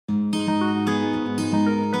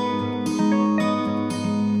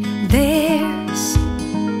There's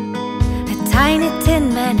a tiny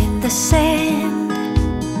tin man in the sand.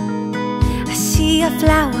 I see a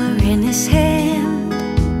flower in his hand,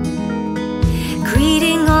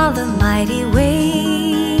 greeting all the mighty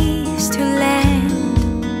waves to land.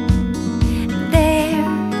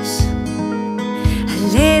 There's a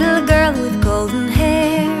little girl with golden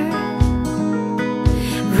hair,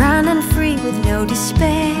 running free with no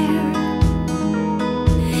despair.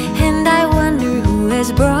 And I wonder who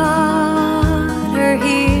has brought her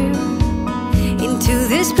here, into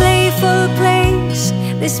this playful place,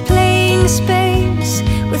 this playing space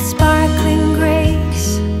with sparkling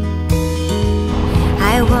grace.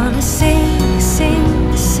 I wanna sing,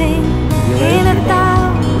 sing, sing in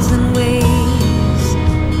 1,000 ways.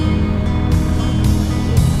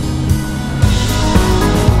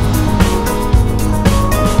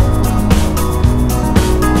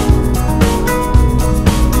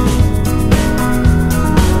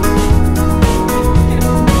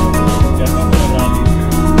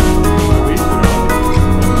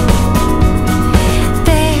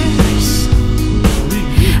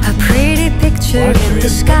 In the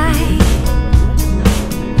sky,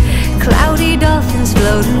 cloudy dolphins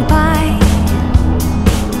floating by.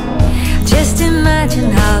 Just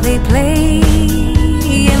imagine how they play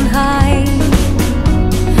and hide.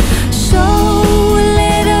 So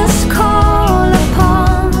let us call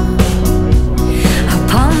upon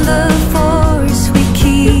the force we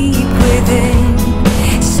keep within.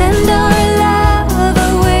 Send our love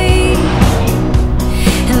away,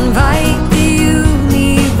 invite the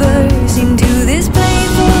universe into this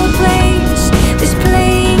playful place, this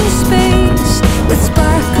playing space with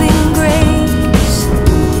sparkling grace.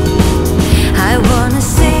 I wanna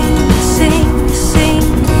sing, sing, sing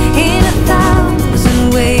in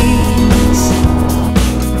 1,000 ways.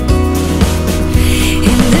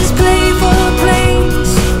 In this playful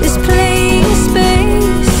place, this playing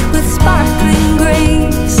space with sparkling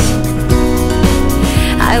grace.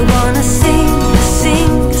 I wanna sing,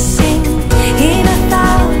 sing, sing in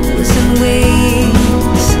 1,000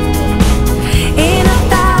 ways. In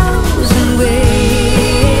 1,000 ways.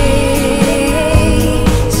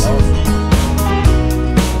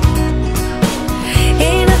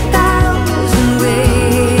 In 1,000 ways.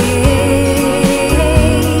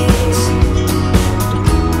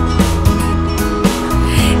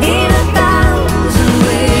 In 1,000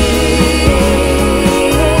 ways.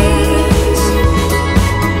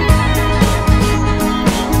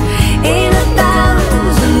 In 1,000 ways. In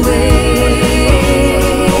 1,000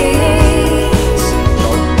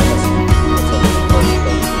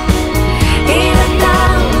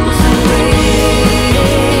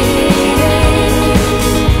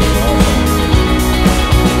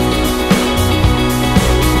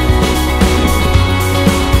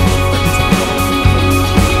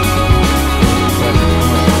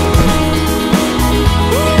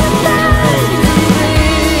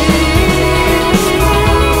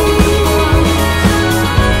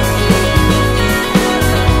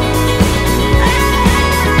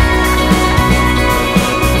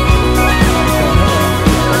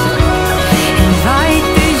 Invite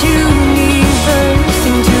the universe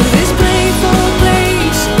into this playful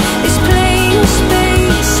place, this playing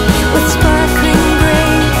space with sparkling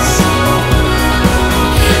grace.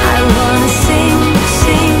 I wanna sing,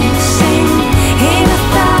 sing, sing in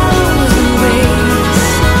 1,000 ways.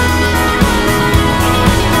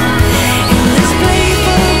 In this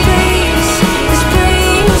playful place, this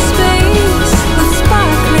playing space with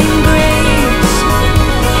sparkling grace.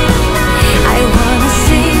 I wanna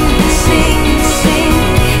sing, sing, sing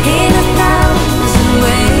in 1,000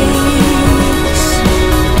 ways.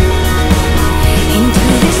 Into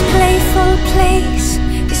this playful place,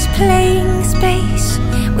 this playing space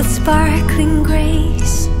with sparkling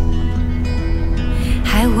grace.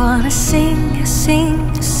 I wanna sing, sing,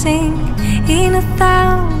 sing in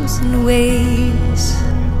 1,000 ways.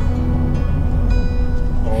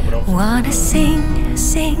 Wanna sing,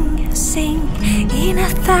 sing, sing in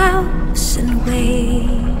 1,000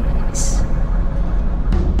 ways.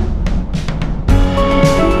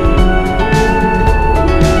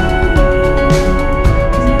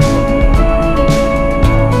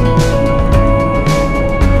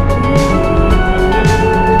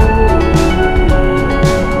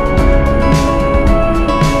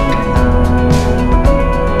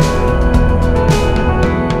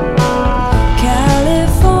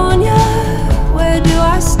 California, where do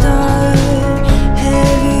I start?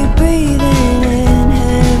 Heavy breathing and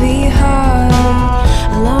heavy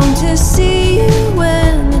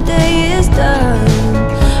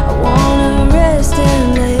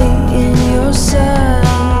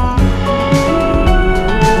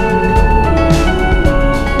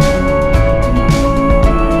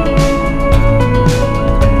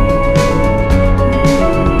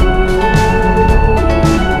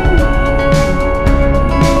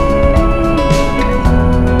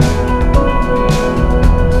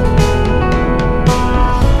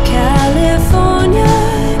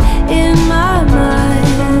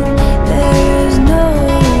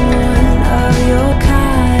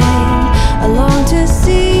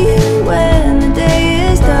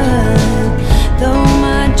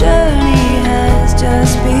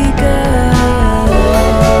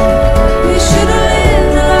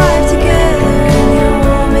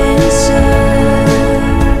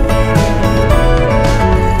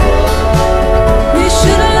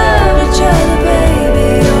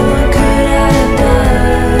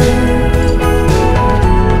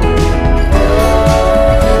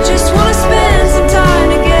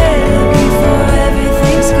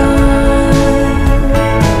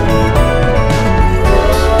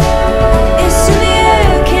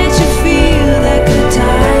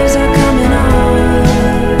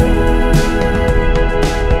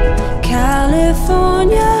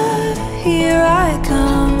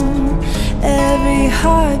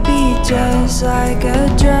heart beat just like a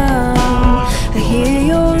drum. I hear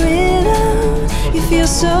your rhythm, you feel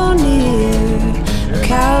so near.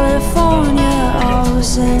 California, all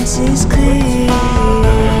senses clear.